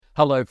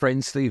Hello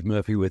friends, Steve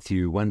Murphy with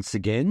you once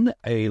again.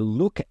 A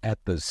look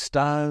at the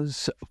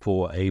stars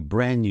for a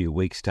brand new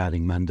week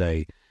starting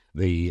Monday,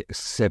 the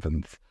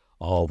 7th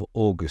of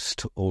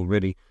August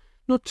already.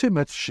 Not too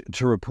much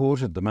to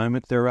report at the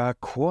moment. There are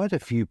quite a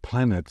few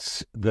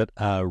planets that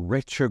are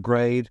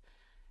retrograde,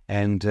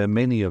 and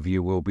many of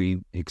you will be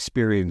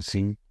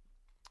experiencing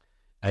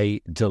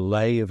a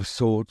delay of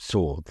sorts,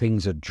 or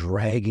things are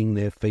dragging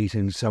their feet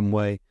in some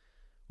way,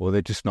 or they're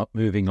just not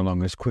moving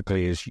along as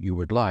quickly as you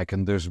would like,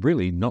 and there's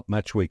really not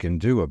much we can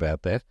do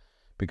about that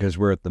because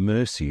we're at the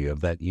mercy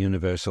of that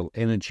universal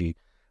energy.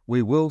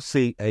 We will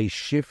see a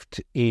shift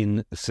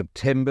in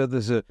September.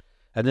 There's an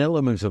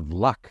element of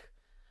luck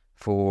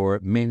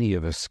for many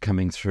of us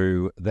coming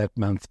through that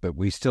month, but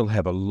we still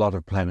have a lot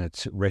of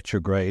planets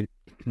retrograde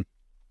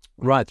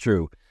right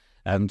through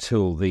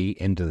until the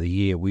end of the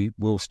year. We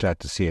will start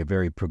to see a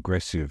very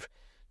progressive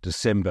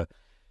December.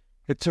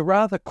 It's a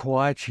rather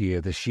quiet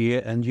year this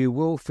year, and you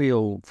will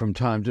feel from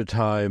time to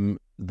time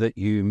that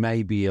you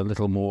may be a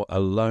little more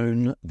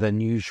alone than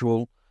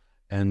usual.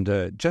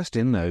 And just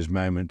in those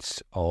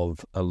moments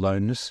of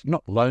aloneness,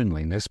 not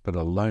loneliness, but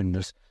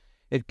aloneness,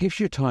 it gives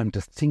you time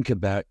to think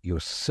about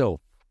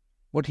yourself.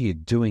 What are you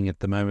doing at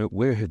the moment?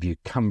 Where have you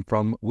come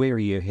from? Where are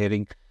you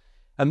heading?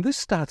 And this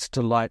starts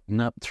to lighten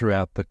up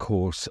throughout the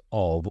course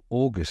of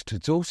August.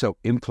 It's also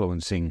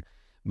influencing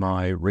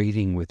my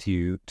reading with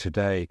you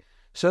today.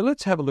 So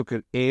let's have a look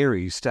at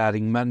Aries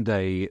starting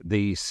Monday,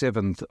 the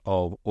 7th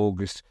of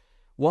August.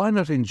 Why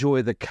not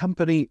enjoy the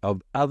company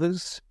of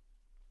others?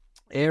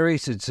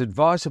 Aries, it's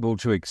advisable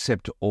to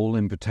accept all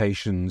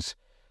invitations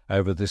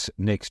over this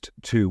next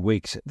 2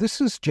 weeks.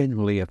 This is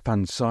generally a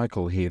fun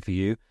cycle here for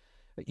you.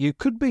 You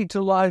could be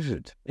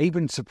delighted,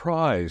 even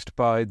surprised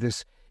by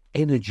this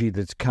energy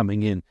that's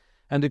coming in.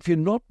 And if you're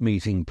not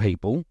meeting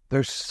people,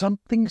 there's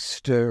something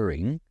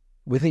stirring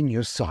within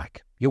your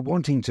psyche. You're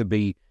wanting to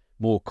be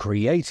more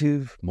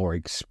creative, more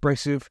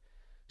expressive.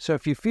 So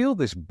if you feel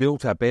this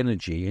built-up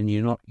energy and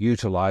you're not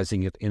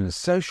utilizing it in a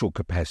social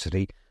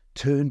capacity,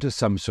 turn to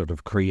some sort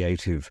of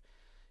creative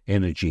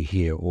energy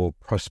here or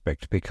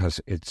prospect, because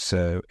it's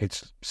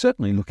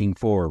certainly looking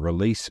for a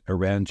release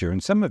around you.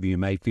 And some of you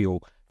may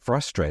feel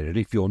frustrated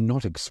if you're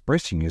not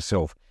expressing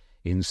yourself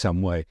in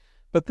some way.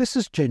 But this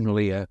is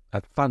generally a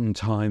fun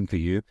time for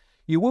you.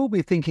 You will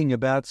be thinking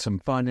about some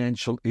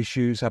financial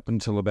issues up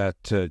until about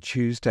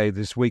Tuesday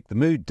this week. The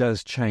mood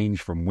does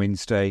change from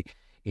Wednesday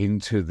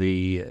into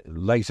the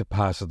later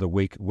part of the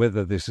week.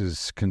 Whether this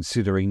is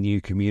considering new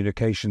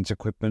communications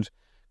equipment,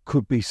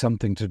 could be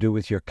something to do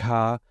with your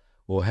car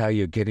or how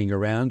you're getting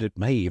around. It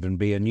may even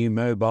be a new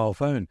mobile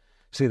phone.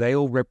 See, they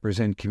all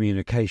represent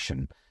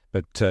communication,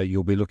 but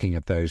you'll be looking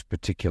at those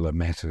particular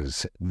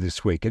matters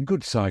this week. A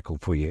good cycle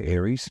for you,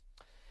 Aries.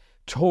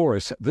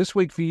 Taurus, this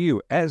week for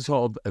you, as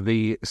of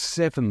the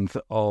 7th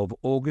of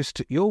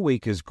August, your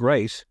week is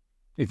great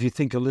if you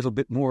think a little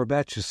bit more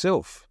about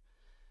yourself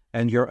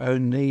and your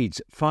own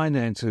needs.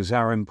 Finances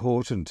are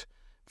important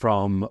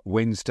from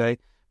Wednesday,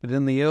 but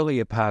in the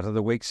earlier part of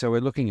the week, so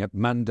we're looking at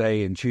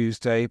Monday and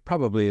Tuesday,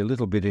 probably a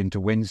little bit into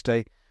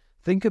Wednesday,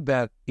 think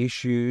about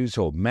issues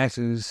or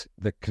matters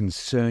that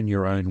concern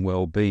your own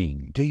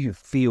well-being. Do you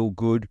feel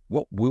good?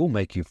 What will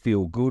make you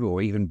feel good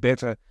or even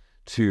better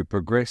to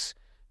progress?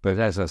 But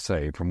as I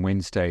say, from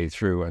Wednesday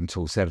through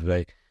until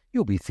Saturday,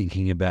 you'll be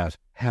thinking about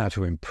how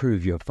to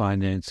improve your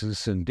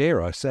finances. And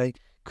dare I say,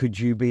 could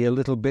you be a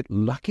little bit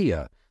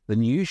luckier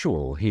than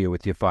usual here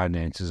with your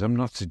finances? I'm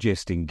not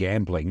suggesting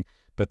gambling,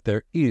 but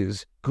there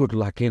is good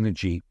luck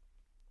energy.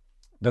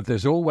 But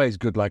there's always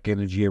good luck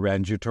energy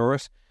around you,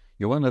 Taurus.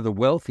 You're one of the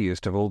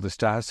wealthiest of all the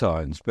star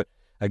signs. But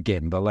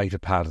again, the later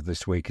part of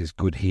this week is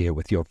good here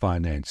with your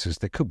finances.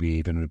 There could be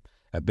even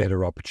a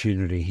better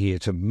opportunity here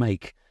to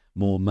make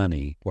more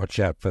money.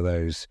 Watch out for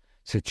those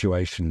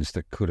situations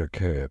that could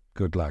occur.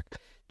 Good luck.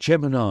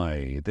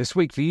 Gemini, this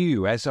week for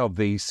you, as of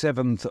the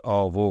 7th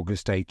of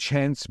August, a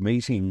chance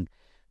meeting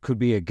could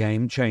be a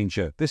game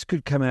changer. This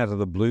could come out of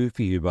the blue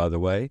for you, by the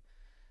way,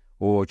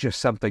 or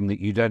just something that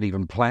you don't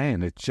even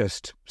plan. It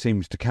just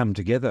seems to come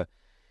together.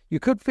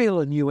 You could feel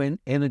a new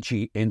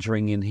energy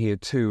entering in here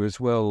too as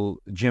well,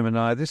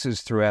 Gemini. This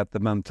is throughout the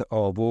month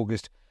of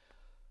August.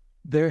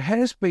 There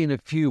has been a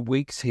few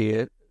weeks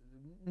here,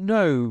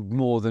 no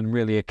more than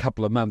really a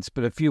couple of months,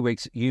 but a few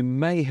weeks, you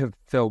may have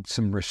felt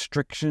some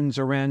restrictions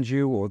around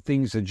you, or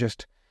things are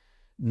just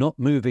not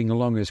moving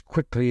along as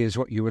quickly as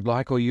what you would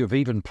like, or you've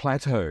even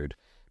plateaued.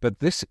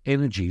 But this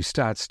energy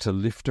starts to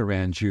lift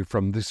around you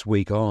from this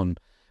week on.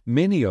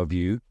 Many of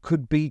you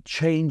could be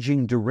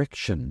changing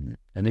direction,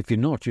 and if you're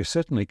not, you're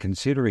certainly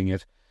considering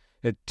it.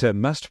 It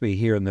must be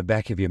here in the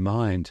back of your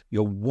mind.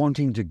 You're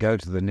wanting to go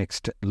to the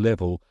next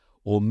level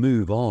or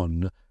move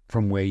on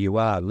from where you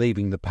are,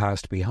 leaving the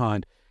past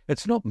behind.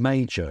 It's not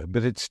major,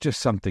 but it's just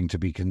something to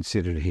be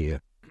considered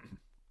here.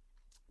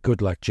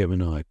 Good luck,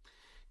 Gemini.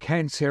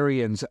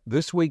 Cancerians,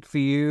 this week for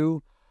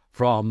you,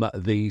 from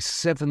the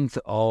 7th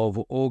of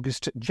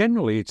August.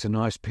 Generally, it's a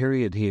nice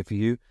period here for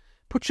you.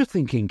 Put your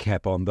thinking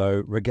cap on,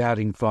 though,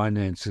 regarding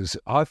finances.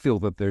 I feel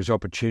that there's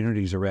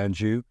opportunities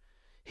around you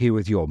here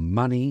with your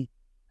money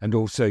and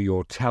also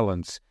your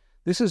talents.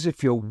 This is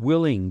if you're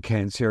willing,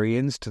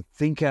 Cancerians, to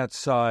think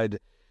outside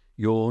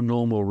your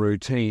normal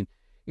routine.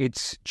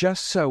 It's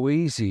just so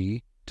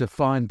easy to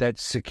find that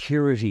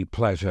security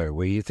plateau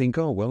where you think,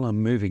 oh, well,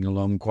 I'm moving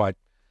along quite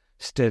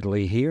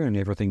steadily here and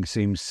everything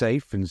seems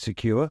safe and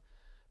secure.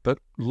 But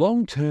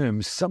long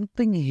term,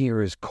 something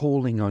here is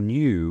calling on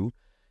you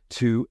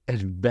to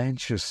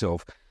advance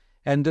yourself.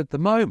 And at the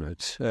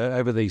moment,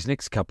 over these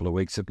next couple of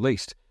weeks at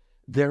least,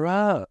 there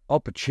are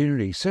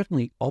opportunities,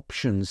 certainly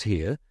options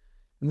here.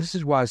 And this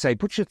is why I say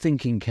put your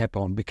thinking cap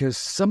on, because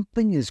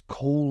something is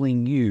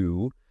calling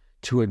you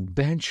to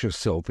advance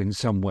yourself in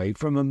some way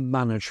from a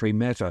monetary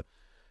matter.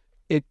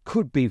 It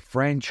could be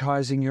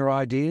franchising your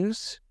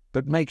ideas,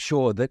 but make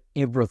sure that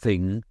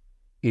everything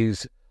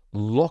is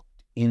locked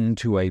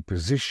into a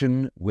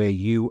position where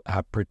you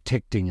are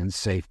protecting and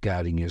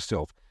safeguarding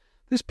yourself.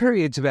 This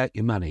period's about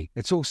your money.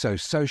 It's also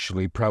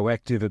socially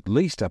proactive, at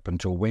least up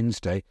until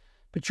Wednesday,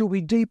 but you'll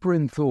be deeper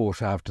in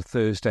thought after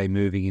Thursday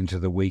moving into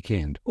the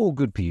weekend. All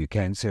good for you,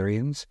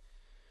 Cancerians.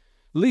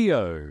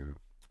 Leo,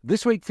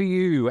 this week for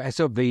you, as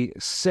of the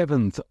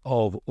 7th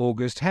of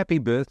August, happy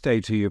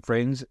birthday to you,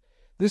 friends.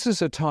 This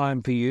is a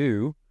time for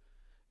you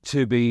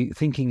to be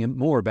thinking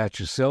more about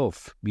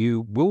yourself.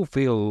 You will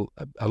feel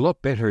a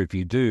lot better if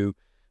you do.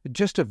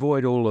 Just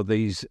avoid all of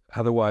these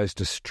otherwise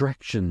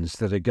distractions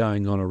that are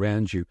going on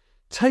around you.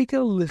 Take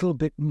a little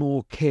bit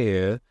more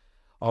care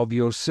of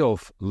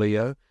yourself,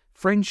 Leo.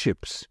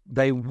 Friendships,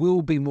 they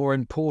will be more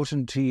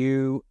important to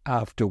you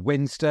after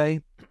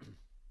Wednesday,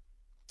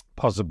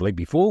 possibly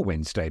before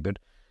Wednesday, but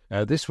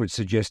this would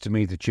suggest to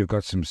me that you've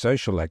got some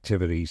social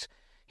activities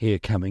here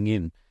coming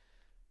in.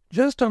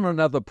 Just on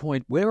another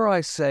point, where I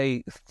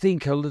say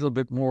think a little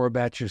bit more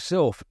about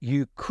yourself,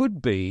 you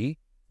could be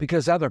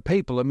because other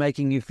people are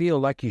making you feel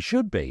like you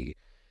should be.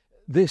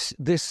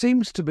 There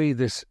seems to be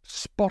this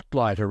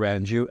spotlight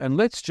around you, and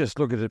let's just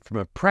look at it from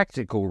a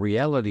practical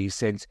reality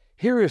sense.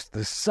 Here is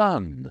the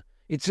sun.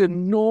 It's an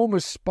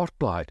enormous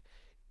spotlight.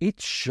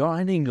 It's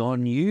shining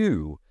on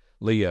you,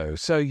 Leo.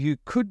 So you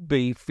could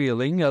be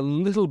feeling a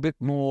little bit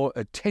more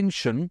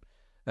attention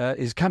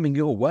is coming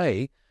your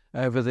way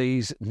over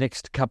these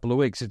next couple of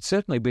weeks. It's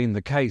certainly been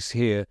the case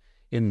here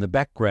in the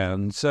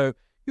background. So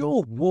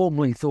you're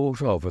warmly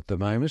thought of at the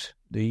moment.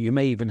 You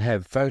may even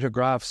have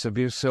photographs of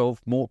yourself,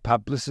 more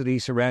publicity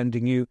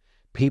surrounding you,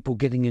 people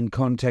getting in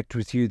contact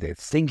with you. They're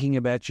thinking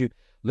about you.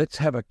 Let's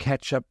have a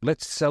catch-up.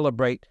 Let's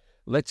celebrate.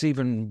 Let's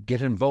even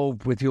get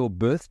involved with your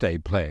birthday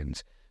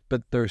plans.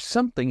 But there's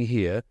something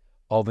here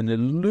of an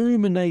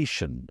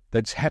illumination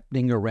that's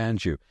happening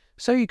around you.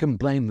 So you can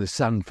blame the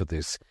sun for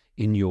this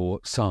in your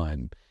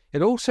sign.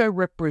 It also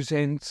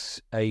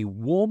represents a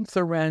warmth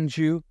around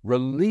you,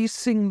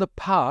 releasing the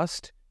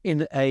past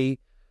in a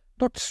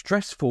not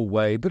stressful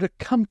way, but a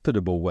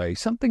comfortable way.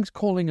 Something's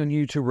calling on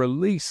you to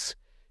release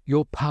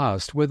your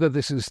past, whether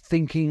this is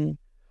thinking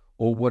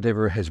or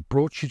whatever has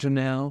brought you to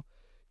now.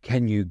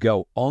 Can you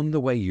go on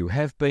the way you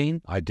have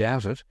been? I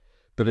doubt it,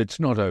 but it's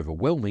not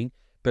overwhelming.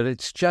 But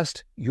it's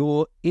just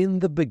you're in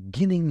the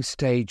beginning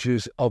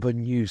stages of a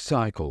new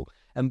cycle,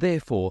 and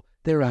therefore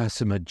there are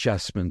some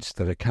adjustments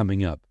that are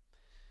coming up.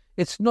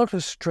 It's not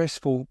a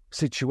stressful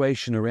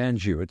situation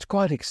around you. It's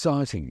quite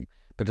exciting.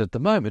 But at the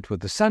moment,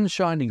 with the sun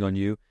shining on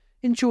you,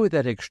 enjoy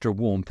that extra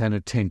warmth and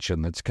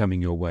attention that's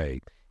coming your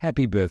way.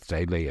 Happy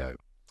birthday, Leo.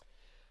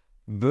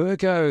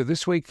 Virgo,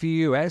 this week for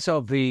you, as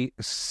of the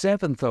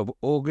 7th of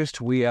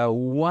August, we are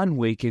 1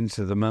 week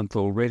into the month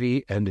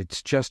already, and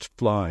it's just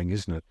flying,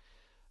 isn't it?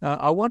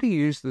 I want to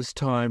use this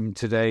time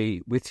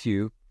today with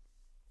you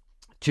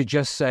to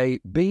just say,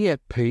 be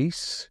at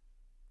peace.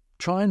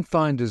 Try and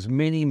find as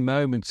many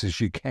moments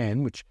as you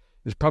can, which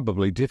is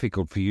probably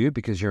difficult for you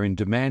because you're in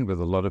demand with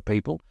a lot of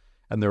people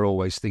and they're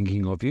always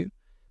thinking of you.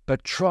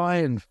 But try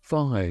and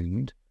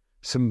find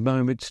some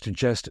moments to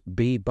just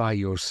be by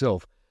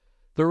yourself.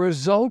 The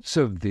results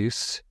of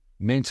this,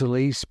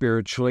 mentally,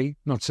 spiritually,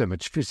 not so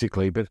much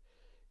physically, but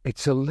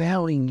it's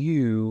allowing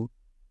you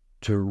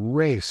to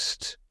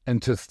rest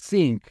and to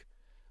think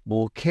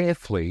more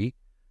carefully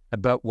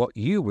about what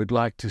you would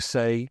like to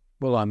say.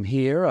 Well, I'm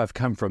here, I've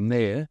come from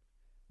there.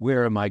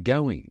 Where am I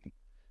going?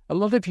 A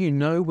lot of you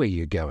know where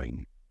you're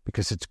going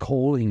because it's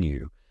calling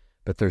you,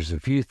 but there's a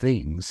few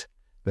things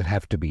that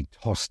have to be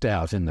tossed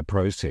out in the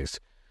process.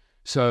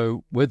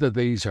 So whether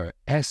these are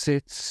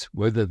assets,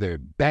 whether they're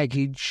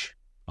baggage,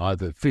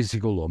 either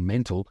physical or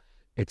mental,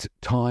 it's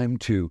time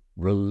to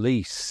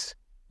release.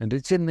 And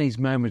it's in these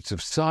moments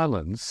of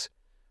silence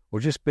or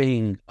just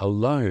being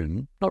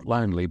alone, not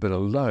lonely, but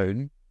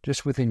alone,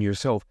 just within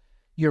yourself,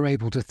 you're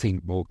able to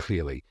think more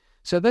clearly.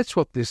 So that's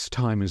what this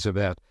time is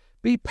about.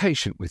 Be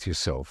patient with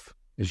yourself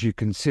as you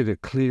consider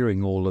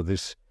clearing all of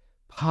this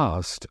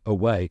past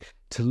away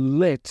to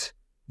let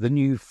the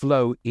new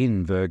flow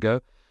in,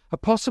 Virgo. A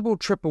possible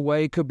trip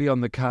away could be on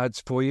the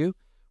cards for you,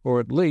 or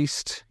at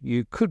least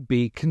you could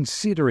be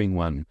considering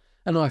one,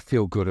 and I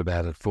feel good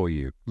about it for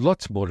you.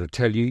 Lots more to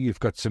tell you. You've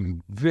got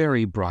some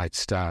very bright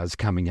stars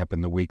coming up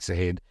in the weeks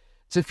ahead.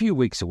 It's a few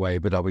weeks away,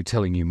 but I'll be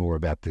telling you more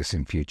about this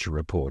in future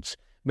reports.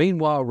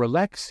 Meanwhile,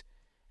 relax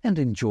and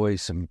enjoy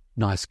some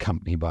nice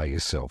company by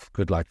yourself.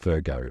 Good luck,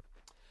 Virgo.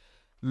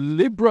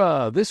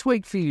 Libra, this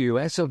week for you,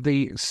 as of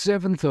the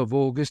 7th of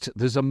August,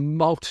 there's a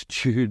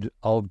multitude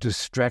of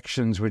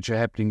distractions which are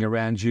happening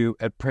around you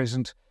at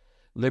present.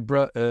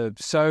 Libra,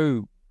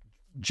 so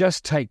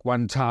just take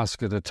one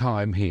task at a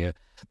time here.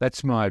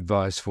 That's my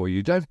advice for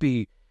you. Don't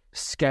be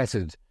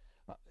scattered.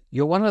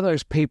 You're one of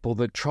those people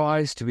that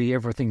tries to be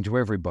everything to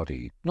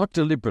everybody. Not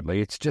deliberately,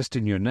 it's just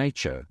in your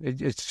nature.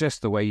 It's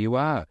just the way you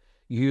are.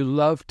 You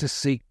love to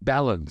seek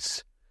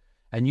balance.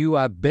 And you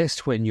are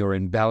best when you're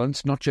in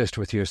balance, not just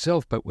with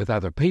yourself, but with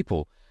other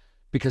people,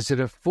 because it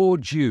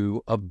affords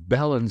you a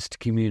balanced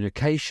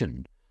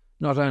communication,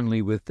 not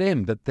only with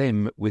them, but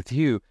them with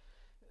you.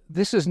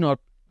 This is not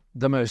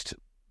the most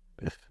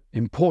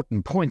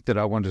important point that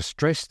I want to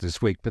stress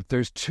this week, but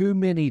there's too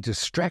many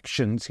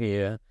distractions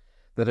here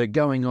that are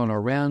going on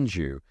around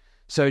you.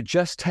 So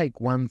just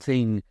take one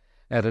thing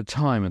at a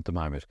time at the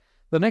moment.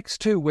 The next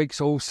 2 weeks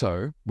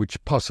also,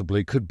 which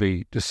possibly could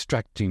be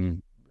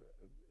distracting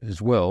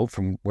as well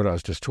from what I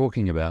was just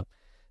talking about,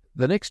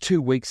 the next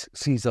 2 weeks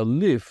sees a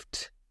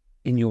lift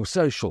in your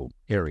social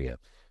area.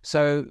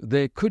 So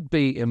there could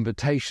be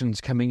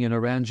invitations coming in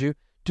around you.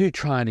 Do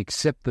try and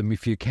accept them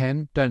if you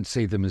can. Don't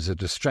see them as a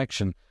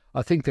distraction.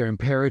 I think they're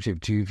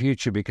imperative to your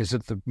future because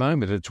at the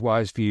moment it's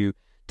wise for you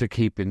to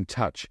keep in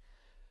touch.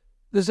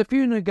 There's a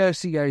few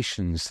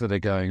negotiations that are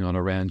going on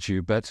around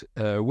you, but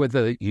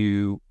whether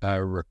you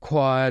are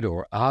required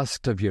or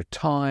asked of your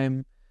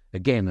time,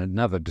 again,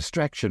 another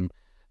distraction,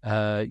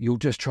 you'll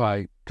just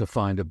try to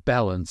find a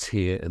balance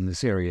here in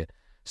this area.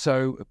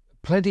 So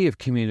plenty of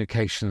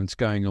communications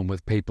going on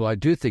with people. I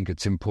do think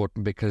it's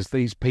important because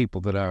these people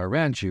that are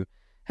around you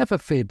have a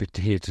fair bit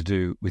here to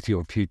do with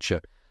your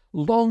future.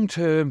 Long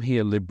term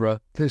here,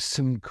 Libra, there's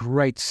some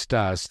great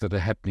stars that are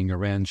happening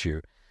around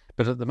you.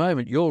 But at the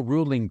moment, your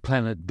ruling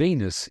planet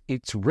Venus,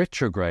 it's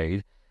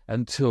retrograde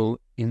until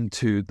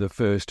into the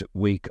first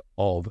week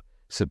of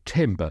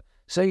September.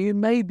 So you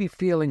may be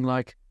feeling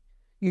like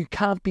you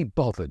can't be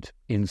bothered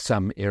in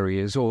some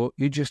areas, or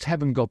you just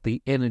haven't got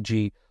the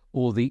energy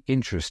or the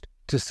interest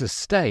to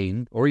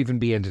sustain or even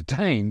be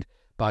entertained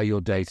by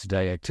your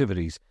day-to-day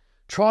activities.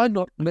 Try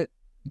not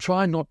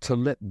to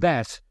let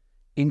that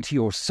into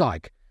your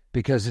psyche,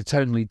 because it's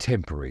only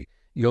temporary.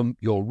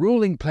 Your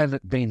ruling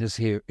planet Venus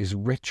here is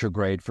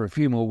retrograde for a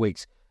few more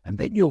weeks, and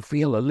then you'll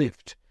feel a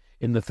lift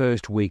in the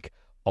first week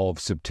of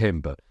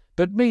September.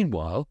 But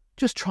meanwhile,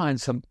 just try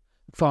and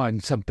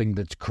find something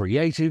that's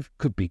creative.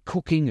 Could be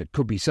cooking, it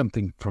could be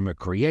something from a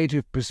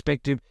creative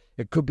perspective,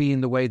 it could be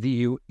in the way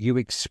that you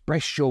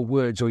express your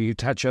words or you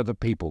touch other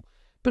people.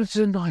 But it's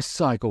a nice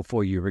cycle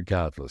for you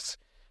regardless.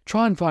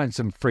 Try and find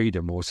some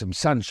freedom or some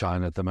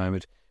sunshine at the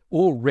moment,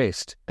 or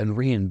rest and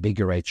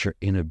reinvigorate your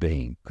inner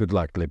being. Good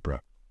luck,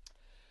 Libra.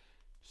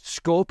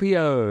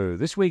 Scorpio,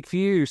 this week for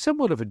you,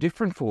 somewhat of a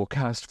different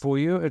forecast for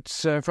you.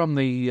 It's from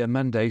the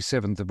Monday,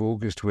 7th of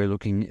August we're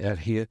looking at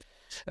here.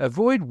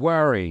 Avoid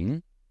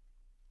worrying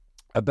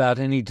about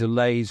any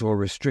delays or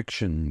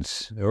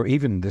restrictions, or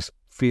even this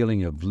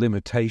feeling of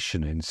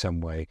limitation in some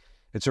way.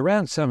 It's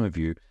around some of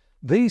you.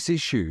 These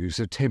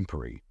issues are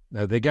temporary.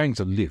 They're going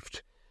to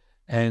lift.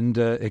 And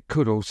it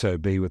could also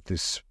be with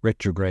this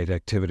retrograde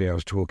activity I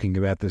was talking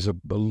about. There's a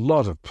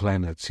lot of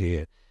planets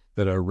here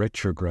that are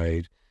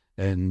retrograde.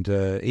 And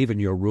even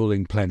your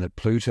ruling planet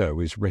Pluto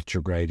is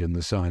retrograde in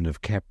the sign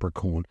of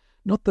Capricorn.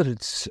 Not that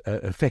it's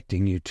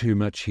affecting you too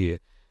much here,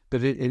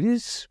 but it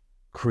is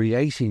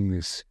creating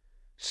this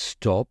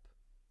stop,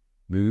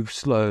 move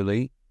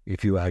slowly.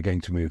 If you are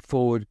going to move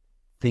forward,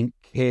 think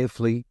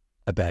carefully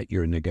about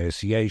your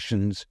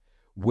negotiations,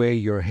 where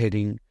you're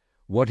heading,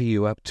 what are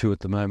you up to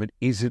at the moment,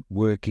 is it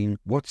working,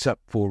 what's up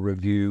for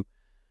review.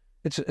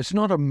 It's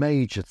not a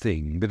major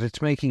thing, but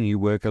it's making you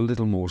work a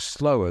little more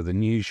slower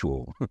than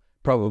usual.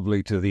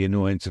 Probably to the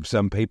annoyance of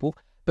some people,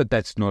 but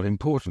that's not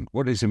important.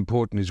 What is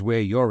important is where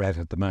you're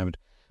at the moment.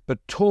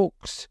 But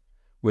talks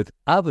with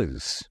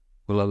others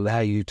will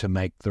allow you to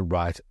make the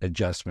right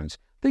adjustments.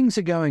 Things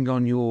are going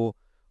on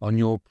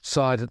your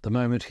side at the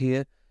moment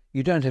here.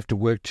 You don't have to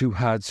work too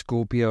hard,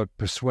 Scorpio, at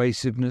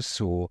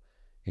persuasiveness or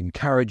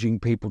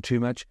encouraging people too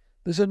much.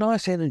 There's a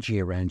nice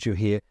energy around you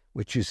here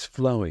which is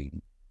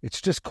flowing.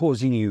 It's just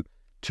causing you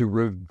to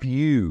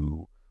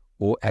review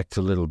or act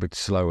a little bit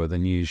slower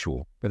than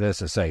usual. But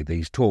as I say,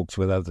 these talks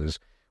with others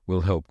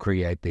will help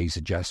create these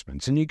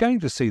adjustments. And you're going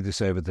to see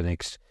this over the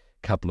next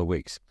couple of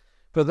weeks.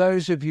 For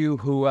those of you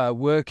who are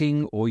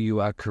working or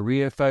you are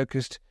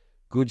career-focused,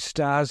 good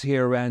stars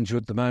here around you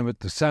at the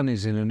moment. The sun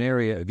is in an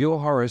area of your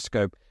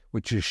horoscope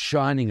which is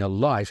shining a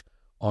light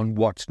on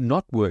what's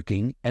not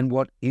working and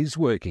what is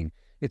working.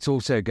 It's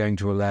also going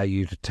to allow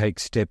you to take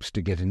steps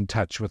to get in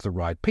touch with the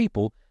right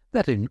people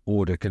that in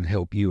order can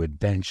help you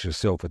advance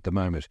yourself at the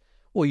moment.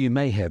 Or you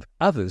may have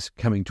others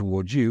coming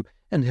towards you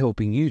and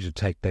helping you to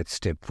take that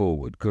step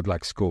forward. Good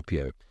luck,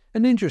 Scorpio.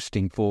 An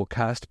interesting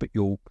forecast, but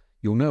you'll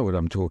know what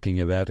I'm talking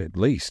about at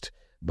least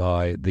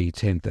by the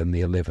 10th and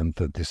the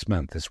 11th of this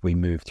month as we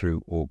move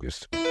through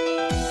August.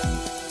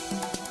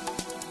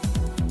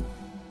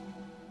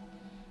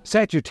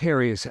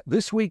 Sagittarius,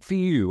 this week for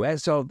you,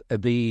 as of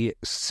the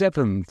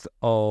 7th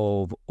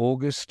of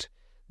August,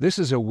 this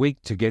is a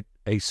week to get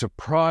a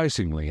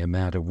surprisingly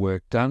amount of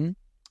work done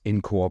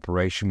in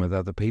cooperation with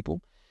other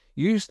people.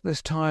 Use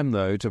this time,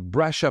 though, to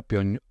brush up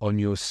on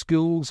your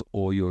skills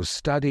or your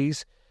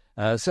studies.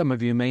 Some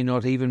of you may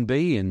not even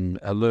be in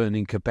a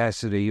learning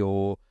capacity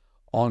or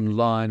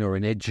online or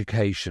in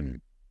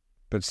education.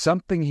 But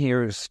something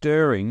here is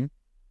stirring.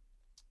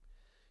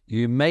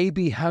 You may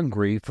be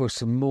hungry for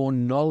some more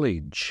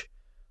knowledge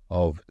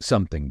of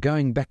something,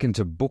 going back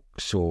into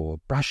books or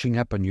brushing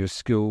up on your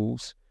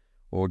skills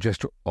or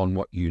just on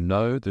what you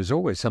know. There's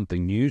always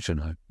something new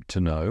to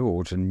know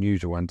or new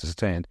to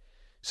understand.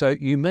 So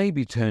you may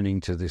be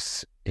turning to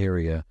this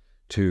area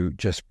to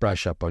just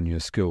brush up on your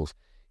skills.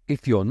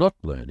 If you're not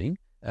learning,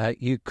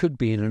 you could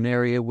be in an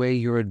area where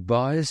you're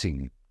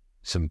advising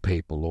some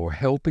people or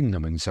helping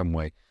them in some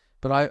way.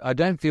 But I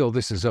don't feel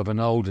this is of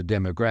an older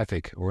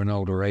demographic or an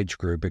older age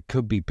group. It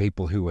could be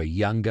people who are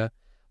younger.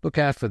 Look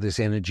out for this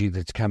energy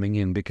that's coming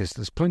in because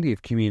there's plenty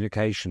of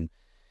communication.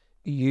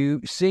 You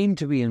seem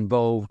to be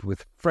involved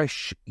with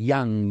fresh,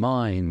 young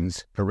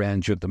minds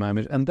around you at the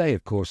moment, and they,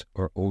 of course,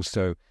 are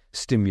also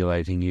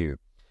stimulating you.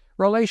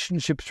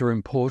 Relationships are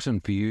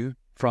important for you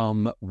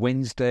from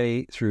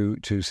Wednesday through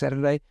to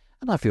Saturday,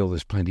 and I feel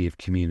there's plenty of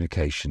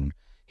communication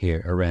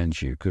here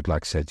around you. Good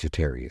luck,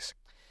 Sagittarius.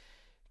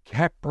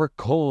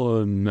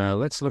 Capricorn,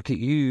 let's look at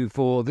you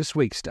for this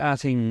week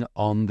starting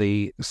on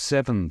the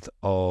 7th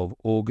of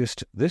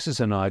August. This is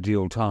an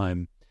ideal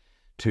time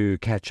to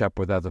catch up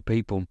with other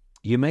people.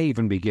 You may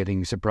even be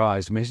getting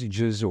surprise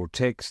messages or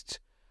texts.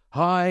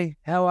 Hi,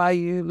 how are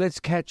you? Let's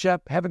catch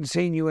up. Haven't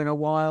seen you in a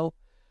while.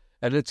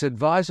 And it's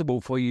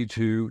advisable for you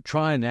to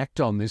try and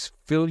act on this.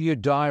 Fill your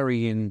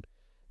diary in,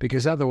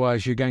 because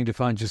otherwise you're going to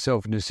find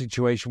yourself in a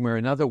situation where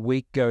another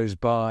week goes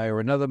by or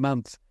another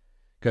month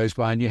goes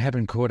by and you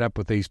haven't caught up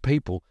with these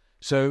people.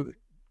 So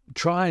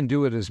try and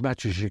do it as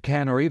much as you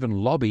can, or even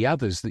lobby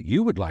others that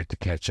you would like to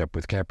catch up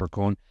with,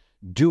 Capricorn.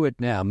 Do it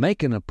now.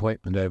 Make an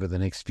appointment over the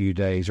next few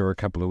days or a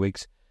couple of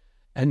weeks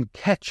and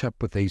catch up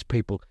with these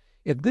people.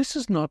 If this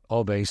is not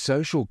of a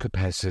social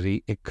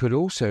capacity, it could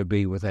also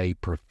be with a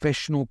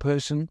professional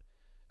person,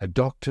 a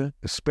doctor,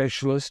 a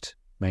specialist,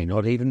 may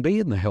not even be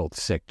in the health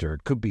sector.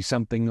 It could be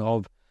something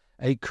of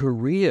a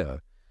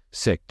career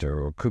sector,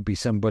 or it could be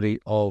somebody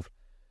of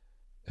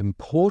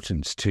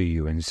importance to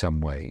you in some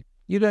way.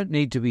 You don't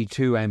need to be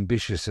too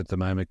ambitious at the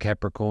moment,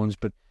 Capricorns,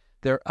 but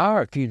there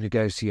are a few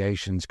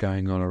negotiations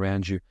going on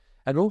around you,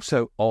 and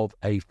also of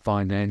a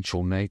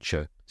financial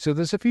nature. So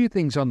there's a few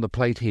things on the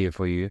plate here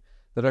for you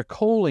that are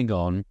calling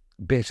on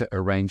better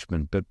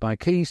arrangement. But my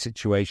key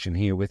situation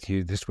here with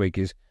you this week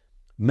is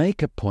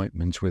make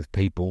appointments with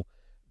people,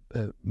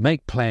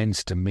 make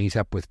plans to meet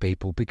up with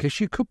people,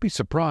 because you could be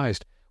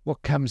surprised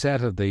what comes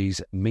out of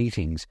these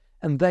meetings,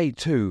 and they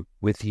too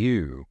with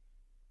you.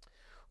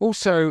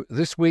 Also,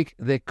 this week,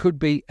 there could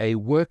be a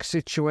work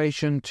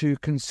situation to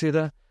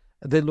consider.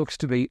 There looks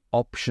to be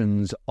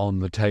options on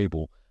the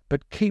table,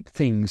 but keep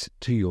things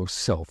to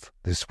yourself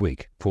this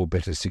week for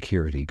better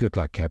security. Good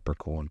luck,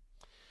 Capricorn.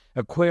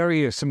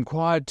 Aquarius, some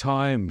quiet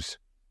times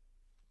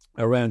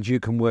around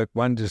you can work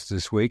wonders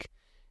this week,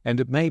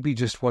 and it may be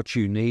just what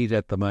you need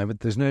at the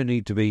moment. There's no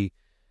need to be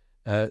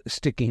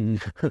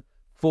sticking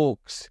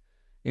forks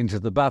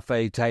into the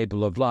buffet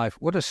table of life.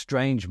 What a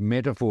strange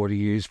metaphor to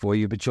use for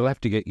you, but you'll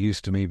have to get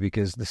used to me,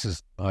 because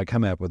I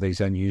come out with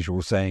these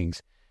unusual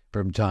sayings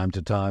from time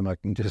to time. I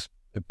can just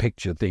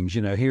picture things.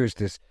 Here's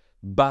this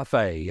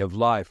buffet of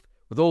life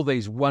with all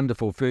these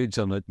wonderful foods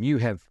on it, and you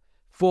have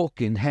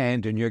fork in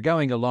hand and you're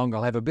going along.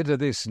 I'll have a bit of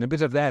this and a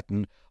bit of that,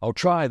 and I'll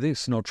try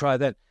this and I'll try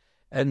that.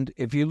 And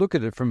if you look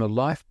at it from a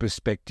life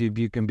perspective,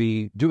 you can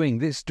be doing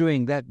this,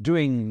 doing that,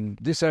 doing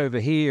this over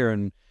here,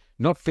 and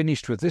not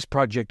finished with this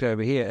project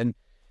over here. And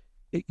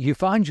you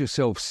find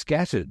yourself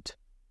scattered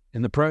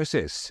in the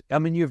process. I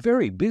mean, you're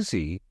very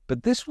busy,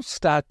 but this will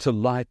start to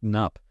lighten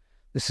up.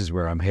 This is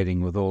where I'm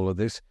heading with all of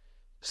this.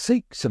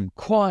 Seek some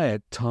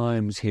quiet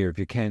times here if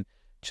you can.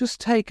 Just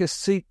take a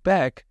seat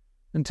back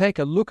and take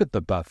a look at the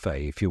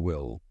buffet, if you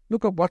will.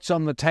 Look at what's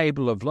on the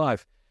table of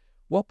life.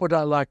 What would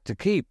I like to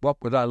keep? What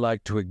would I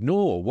like to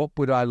ignore? What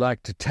would I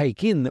like to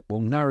take in that will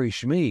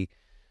nourish me?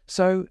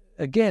 So,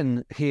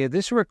 again, here,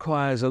 this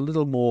requires a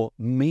little more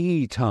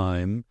me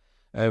time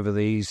over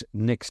these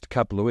next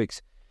couple of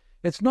weeks.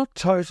 It's not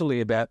totally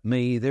about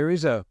me. There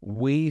is a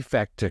we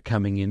factor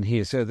coming in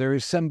here. So there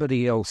is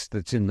somebody else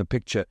that's in the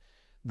picture.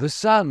 The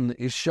sun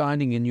is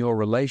shining in your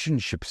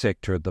relationship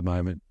sector at the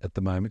moment.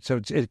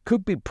 So it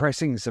could be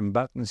pressing some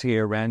buttons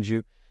here around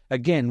you.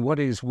 Again, what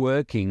is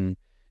working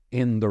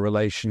in the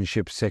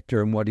relationship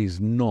sector and what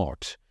is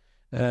not.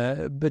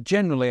 But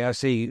generally, I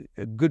see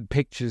good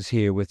pictures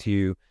here with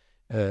you,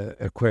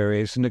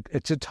 Aquarius. And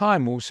it's a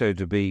time also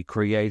to be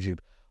creative.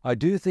 I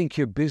do think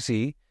you're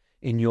busy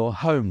in your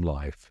home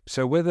life.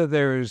 So whether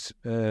there is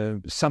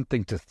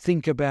something to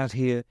think about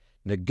here,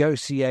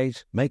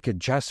 negotiate, make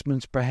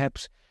adjustments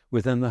perhaps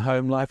within the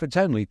home life, it's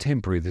only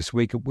temporary this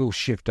week. It will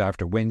shift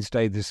after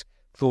Wednesday, this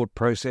thought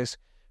process.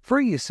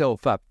 free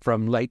yourself up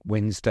from late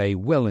Wednesday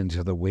well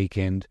into the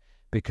weekend,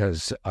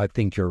 because I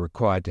think you're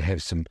required to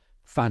have some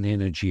fun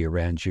energy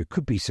around you.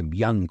 Could be some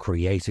young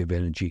creative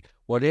energy.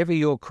 Whatever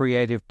your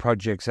creative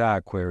projects are,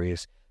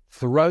 Aquarius,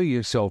 throw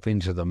yourself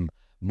into them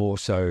more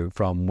so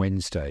from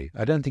Wednesday.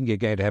 I don't think you're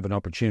going to have an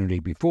opportunity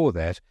before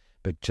that,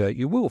 but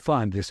you will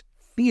find this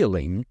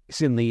feeling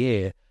is in the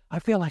air. I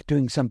feel like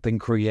doing something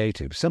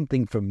creative,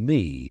 something for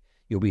me.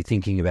 You'll be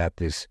thinking about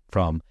this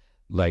from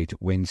late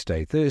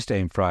Wednesday. Thursday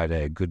and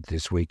Friday are good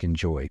this week.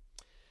 Enjoy.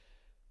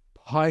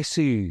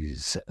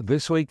 Pisces,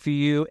 this week for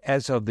you,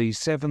 as of the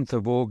 7th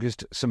of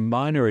August, some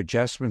minor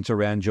adjustments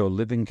around your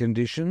living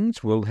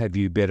conditions will have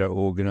you better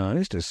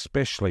organised,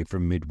 especially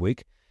from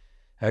midweek.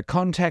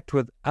 Contact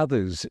with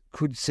others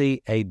could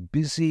see a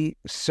busy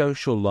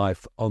social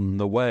life on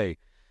the way.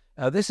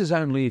 This is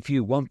only if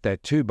you want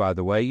that too, by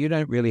the way. You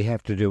don't really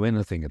have to do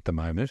anything at the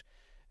moment.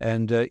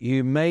 And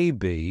you may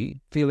be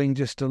feeling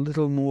just a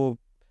little more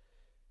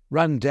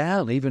run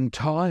down, even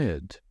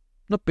tired.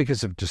 Not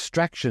because of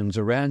distractions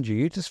around you.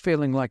 You're just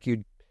feeling like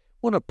you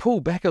want to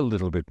pull back a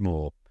little bit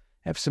more.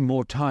 Have some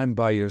more time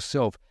by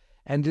yourself.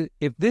 And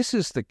if this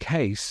is the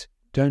case,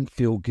 don't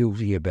feel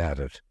guilty about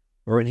it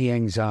or any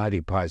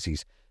anxiety,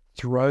 Pisces.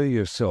 Throw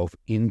yourself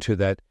into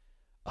that,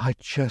 I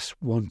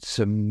just want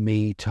some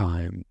me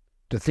time,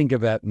 to think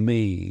about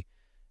me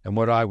and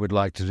what I would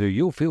like to do.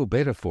 You'll feel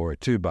better for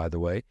it too, by the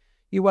way.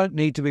 You won't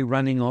need to be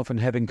running off and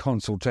having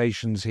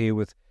consultations here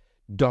with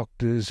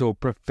doctors or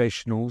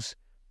professionals.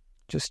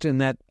 Just in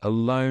that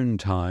alone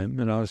time,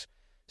 and I was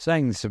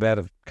saying this about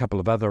a couple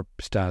of other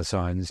star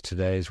signs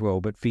today as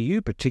well, but for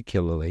you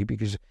particularly,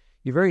 because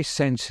you're very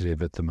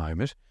sensitive at the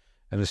moment,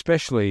 and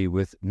especially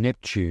with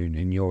Neptune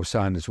in your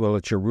sign as well,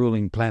 it's your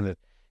ruling planet,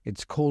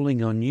 it's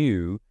calling on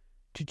you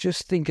to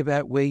just think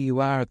about where you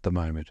are at the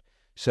moment.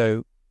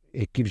 So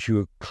it gives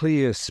you a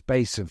clear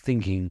space of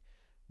thinking,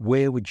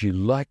 where would you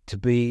like to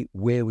be,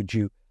 where would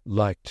you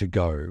like to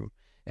go?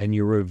 And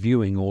you're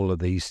reviewing all of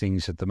these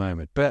things at the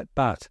moment. But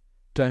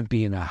don't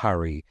be in a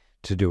hurry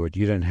to do it.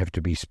 You don't have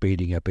to be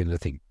speeding up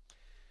anything.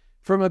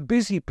 From a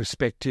busy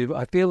perspective,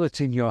 I feel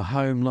it's in your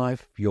home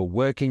life, your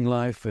working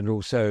life, and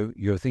also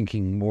you're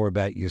thinking more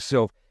about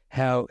yourself.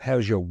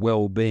 How's your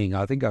well-being?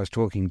 I think I was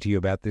talking to you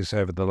about this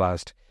over the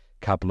last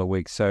couple of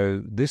weeks.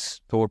 So this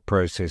thought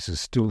process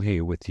is still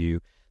here with you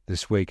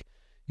this week.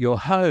 Your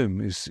home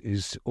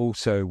is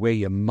also where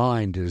your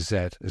mind is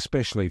at,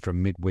 especially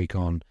from midweek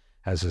on,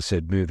 as I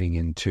said, moving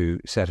into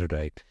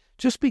Saturday.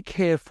 Just be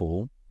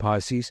careful,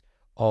 Pisces,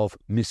 of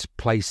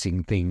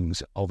misplacing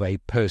things of a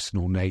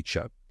personal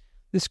nature.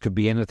 This could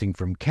be anything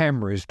from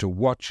cameras to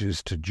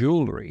watches to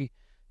jewellery.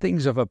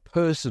 Things of a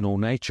personal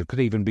nature could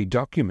even be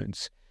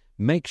documents.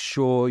 Make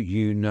sure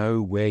you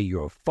know where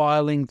you're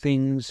filing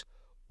things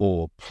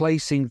or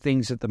placing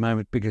things at the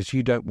moment, because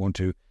you don't want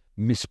to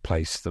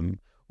misplace them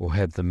or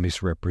have them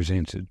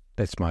misrepresented.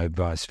 That's my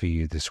advice for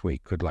you this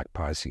week. Good luck,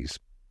 Pisces.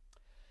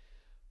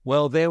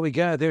 Well, there we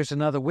go. There's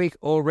another week,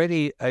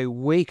 already a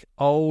week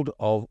old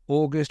of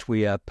August.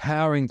 We are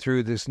powering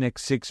through this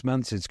next 6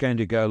 months. It's going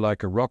to go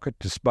like a rocket,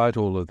 despite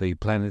all of the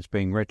planets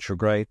being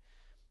retrograde.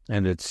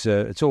 And it's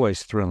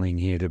always thrilling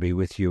here to be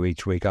with you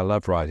each week. I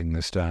love writing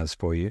the stars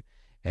for you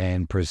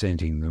and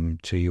presenting them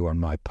to you on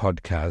my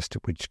podcast,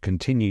 which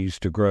continues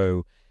to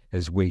grow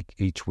as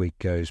each week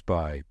goes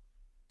by.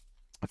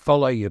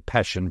 Follow your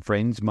passion,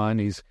 friends. Mine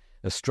is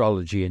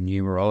astrology and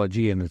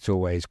numerology, and it's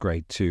always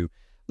great to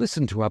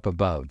listen to Up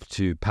Above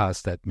to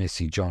pass that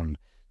message on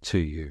to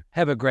you.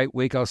 Have a great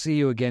week. I'll see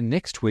you again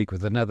next week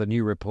with another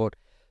new report.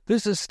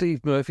 This is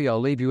Steve Murphy. I'll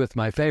leave you with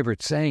my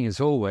favourite saying as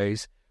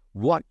always,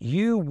 what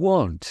you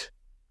want,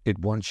 it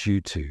wants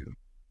you to.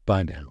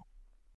 Bye now.